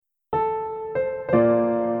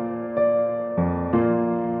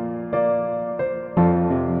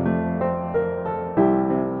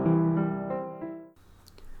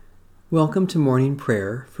Welcome to morning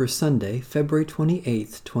prayer for Sunday, February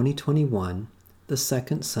 28th, 2021, the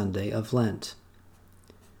second Sunday of Lent.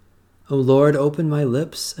 O Lord, open my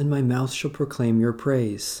lips, and my mouth shall proclaim your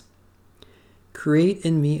praise. Create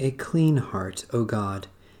in me a clean heart, O God,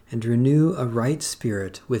 and renew a right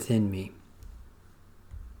spirit within me.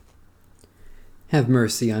 Have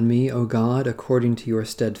mercy on me, O God, according to your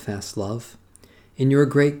steadfast love. In your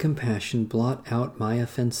great compassion blot out my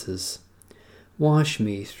offenses. Wash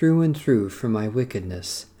me through and through from my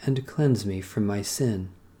wickedness, and cleanse me from my sin.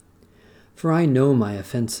 For I know my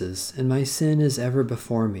offenses, and my sin is ever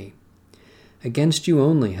before me. Against you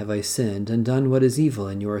only have I sinned, and done what is evil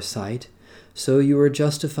in your sight, so you are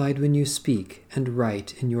justified when you speak, and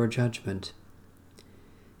right in your judgment.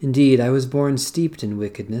 Indeed, I was born steeped in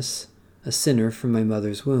wickedness, a sinner from my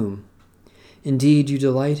mother's womb. Indeed, you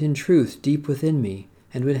delight in truth deep within me,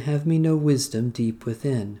 and would have me know wisdom deep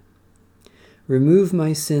within. Remove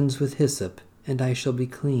my sins with hyssop, and I shall be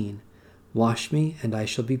clean. Wash me, and I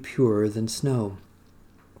shall be purer than snow.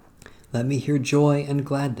 Let me hear joy and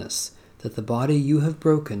gladness, that the body you have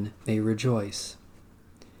broken may rejoice.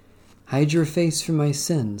 Hide your face from my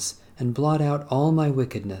sins, and blot out all my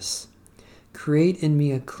wickedness. Create in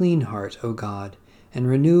me a clean heart, O God, and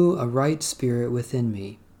renew a right spirit within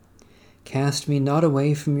me. Cast me not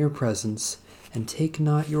away from your presence, and take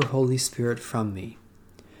not your Holy Spirit from me.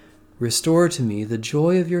 Restore to me the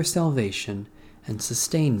joy of your salvation, and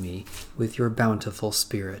sustain me with your bountiful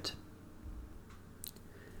Spirit.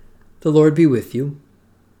 The Lord be with you.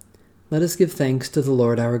 Let us give thanks to the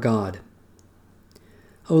Lord our God.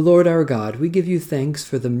 O Lord our God, we give you thanks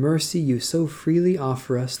for the mercy you so freely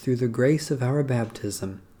offer us through the grace of our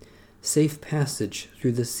baptism, safe passage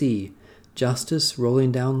through the sea, justice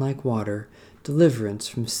rolling down like water, deliverance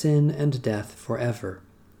from sin and death forever.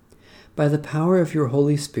 By the power of your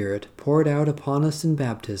Holy Spirit poured out upon us in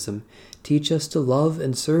baptism, teach us to love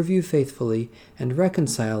and serve you faithfully, and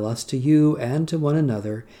reconcile us to you and to one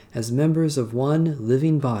another as members of one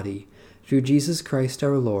living body, through Jesus Christ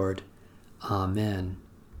our Lord. Amen.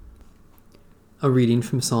 A reading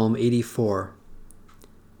from Psalm 84.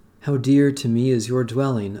 How dear to me is your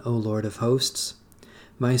dwelling, O Lord of hosts!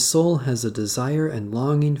 My soul has a desire and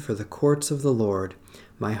longing for the courts of the Lord.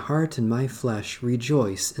 My heart and my flesh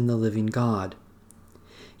rejoice in the living God.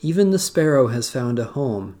 Even the sparrow has found a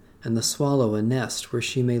home, and the swallow a nest where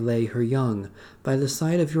she may lay her young, by the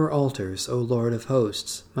side of your altars, O Lord of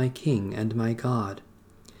hosts, my King and my God.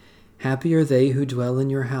 Happy are they who dwell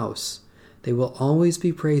in your house. They will always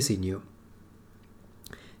be praising you.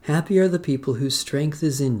 Happy are the people whose strength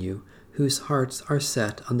is in you, whose hearts are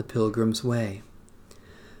set on the pilgrim's way.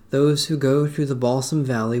 Those who go through the balsam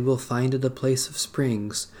valley will find it a place of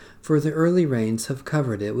springs, for the early rains have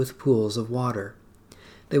covered it with pools of water.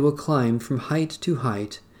 They will climb from height to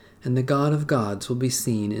height, and the God of gods will be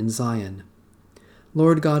seen in Zion.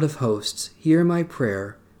 Lord God of hosts, hear my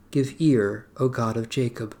prayer. Give ear, O God of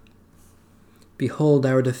Jacob. Behold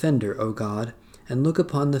our defender, O God, and look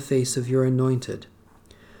upon the face of your anointed.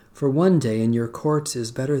 For one day in your courts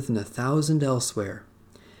is better than 1,000 elsewhere.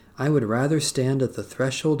 I would rather stand at the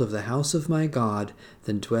threshold of the house of my God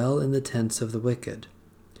than dwell in the tents of the wicked.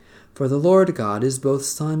 For the Lord God is both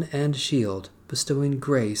sun and shield, bestowing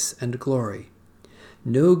grace and glory.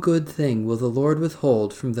 No good thing will the Lord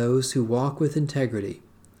withhold from those who walk with integrity.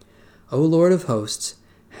 O Lord of hosts,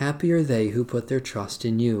 happy are they who put their trust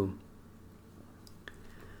in you.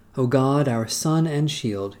 O God, our sun and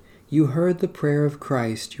shield, you heard the prayer of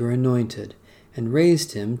Christ, your anointed, and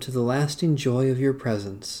raised him to the lasting joy of your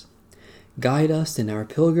presence. Guide us in our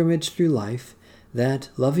pilgrimage through life, that,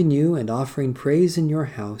 loving you and offering praise in your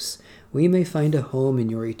house, we may find a home in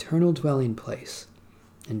your eternal dwelling place,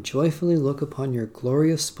 and joyfully look upon your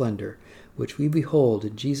glorious splendor, which we behold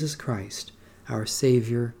in Jesus Christ, our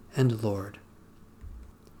Savior and Lord.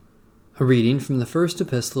 A reading from the first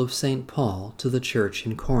epistle of St. Paul to the church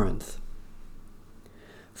in Corinth.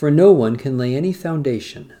 For no one can lay any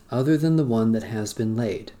foundation other than the one that has been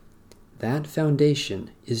laid. That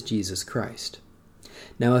foundation is Jesus Christ.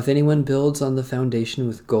 Now if anyone builds on the foundation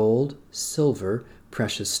with gold, silver,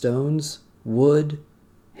 precious stones, wood,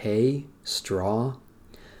 hay, straw,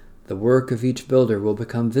 the work of each builder will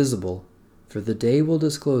become visible, for the day will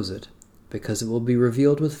disclose it, because it will be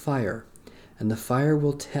revealed with fire, and the fire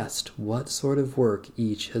will test what sort of work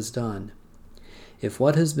each has done. If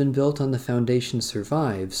what has been built on the foundation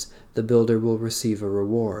survives, the builder will receive a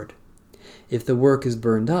reward. If the work is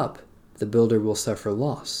burned up, the builder will suffer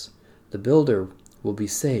loss. The builder will be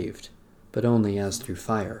saved, but only as through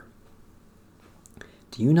fire.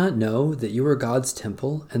 Do you not know that you are God's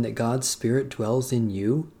temple and that God's Spirit dwells in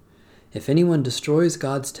you? If anyone destroys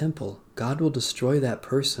God's temple, God will destroy that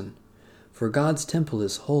person, for God's temple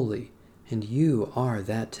is holy, and you are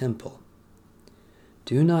that temple.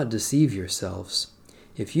 Do not deceive yourselves.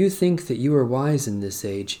 If you think that you are wise in this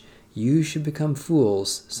age, you should become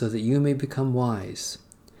fools, so that you may become wise.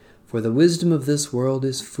 For the wisdom of this world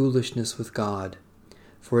is foolishness with God.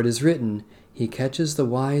 For it is written, He catches the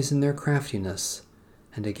wise in their craftiness.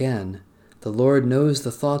 And again, the Lord knows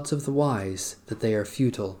the thoughts of the wise, that they are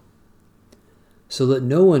futile. So let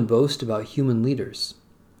no one boast about human leaders.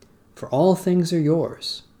 For all things are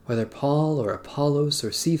yours, whether Paul or Apollos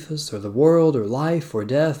or Cephas or the world or life or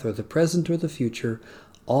death or the present or the future,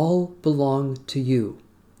 all belong to you.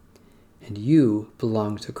 And you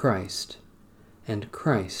belong to Christ, and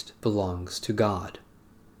Christ belongs to God.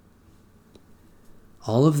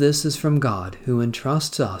 All of this is from God, who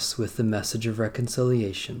entrusts us with the message of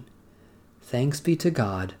reconciliation. Thanks be to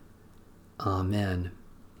God. Amen.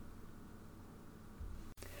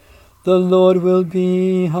 The Lord will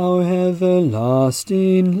be our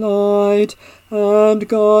everlasting light, and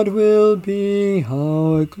God will be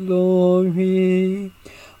our glory.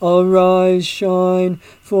 Arise, shine,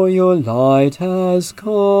 for your light has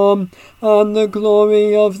come, and the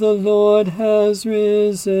glory of the Lord has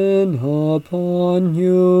risen upon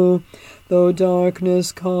you. Though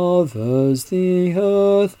darkness covers the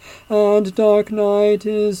earth, and dark night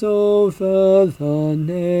is over the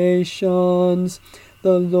nations,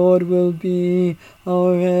 the Lord will be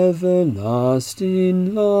our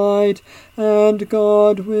everlasting light, and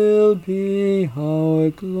God will be our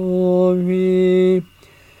glory.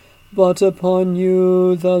 But upon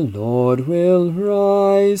you the Lord will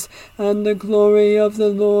rise, and the glory of the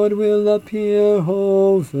Lord will appear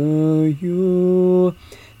over you.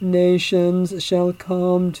 Nations shall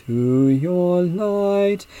come to your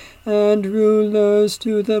light, and rulers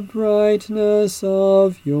to the brightness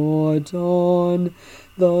of your dawn.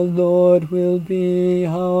 The Lord will be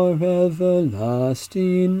our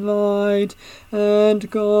everlasting light, and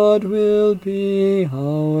God will be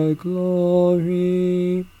our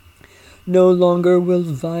glory. No longer will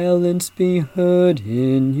violence be heard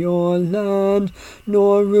in your land,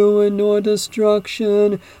 nor ruin nor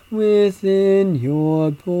destruction within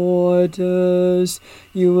your borders.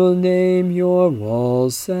 You will name your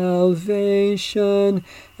walls salvation,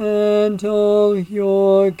 and all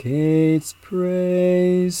your gates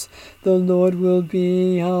praise. The Lord will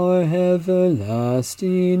be our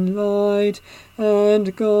everlasting light,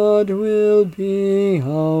 and God will be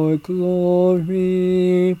our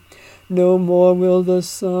glory. No more will the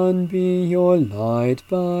sun be your light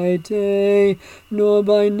by day, nor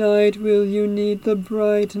by night will you need the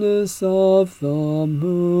brightness of the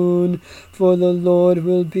moon. For the Lord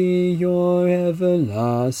will be your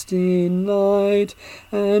everlasting light,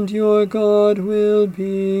 and your God will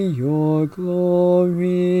be your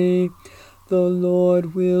glory. The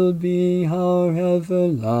Lord will be our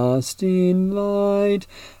everlasting light,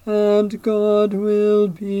 and God will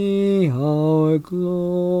be our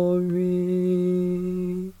glory.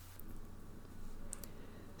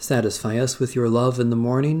 Satisfy us with your love in the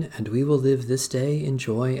morning, and we will live this day in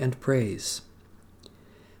joy and praise.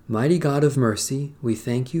 Mighty God of mercy, we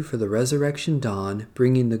thank you for the resurrection dawn,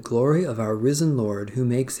 bringing the glory of our risen Lord, who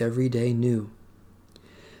makes every day new.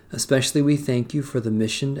 Especially we thank you for the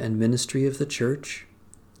mission and ministry of the Church,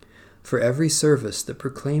 for every service that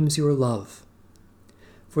proclaims your love,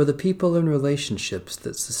 for the people and relationships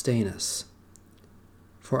that sustain us,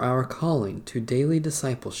 for our calling to daily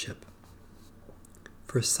discipleship,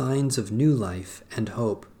 for signs of new life and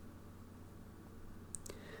hope.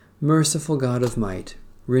 Merciful God of might,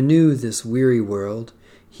 renew this weary world,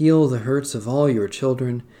 heal the hurts of all your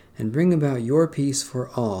children, and bring about your peace for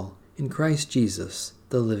all, in Christ Jesus,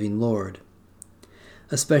 the living Lord.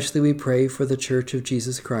 Especially we pray for the Church of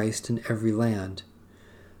Jesus Christ in every land,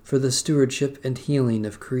 for the stewardship and healing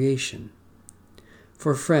of creation,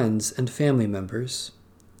 for friends and family members,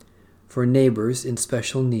 for neighbors in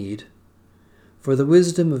special need, for the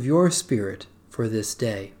wisdom of your Spirit for this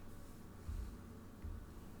day.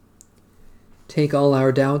 Take all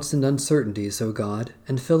our doubts and uncertainties, O God,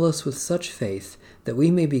 and fill us with such faith that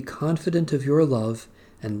we may be confident of your love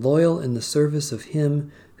and loyal in the service of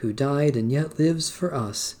Him who died and yet lives for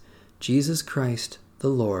us, Jesus Christ the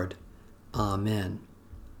Lord. Amen.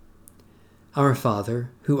 Our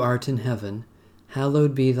Father, who art in heaven,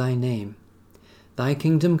 hallowed be thy name. Thy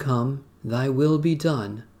kingdom come, thy will be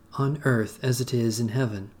done, on earth as it is in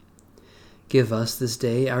heaven. Give us this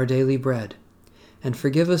day our daily bread, and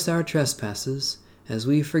forgive us our trespasses, as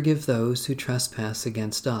we forgive those who trespass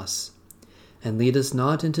against us. And lead us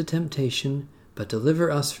not into temptation, but deliver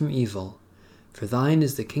us from evil. For thine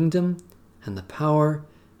is the kingdom, and the power,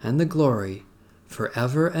 and the glory,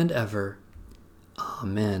 forever and ever.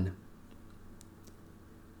 Amen.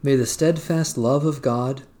 May the steadfast love of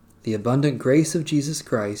God, the abundant grace of Jesus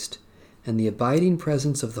Christ, and the abiding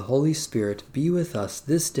presence of the Holy Spirit be with us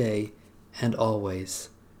this day and always.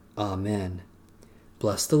 Amen.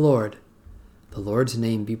 Bless the Lord. The Lord's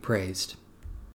name be praised.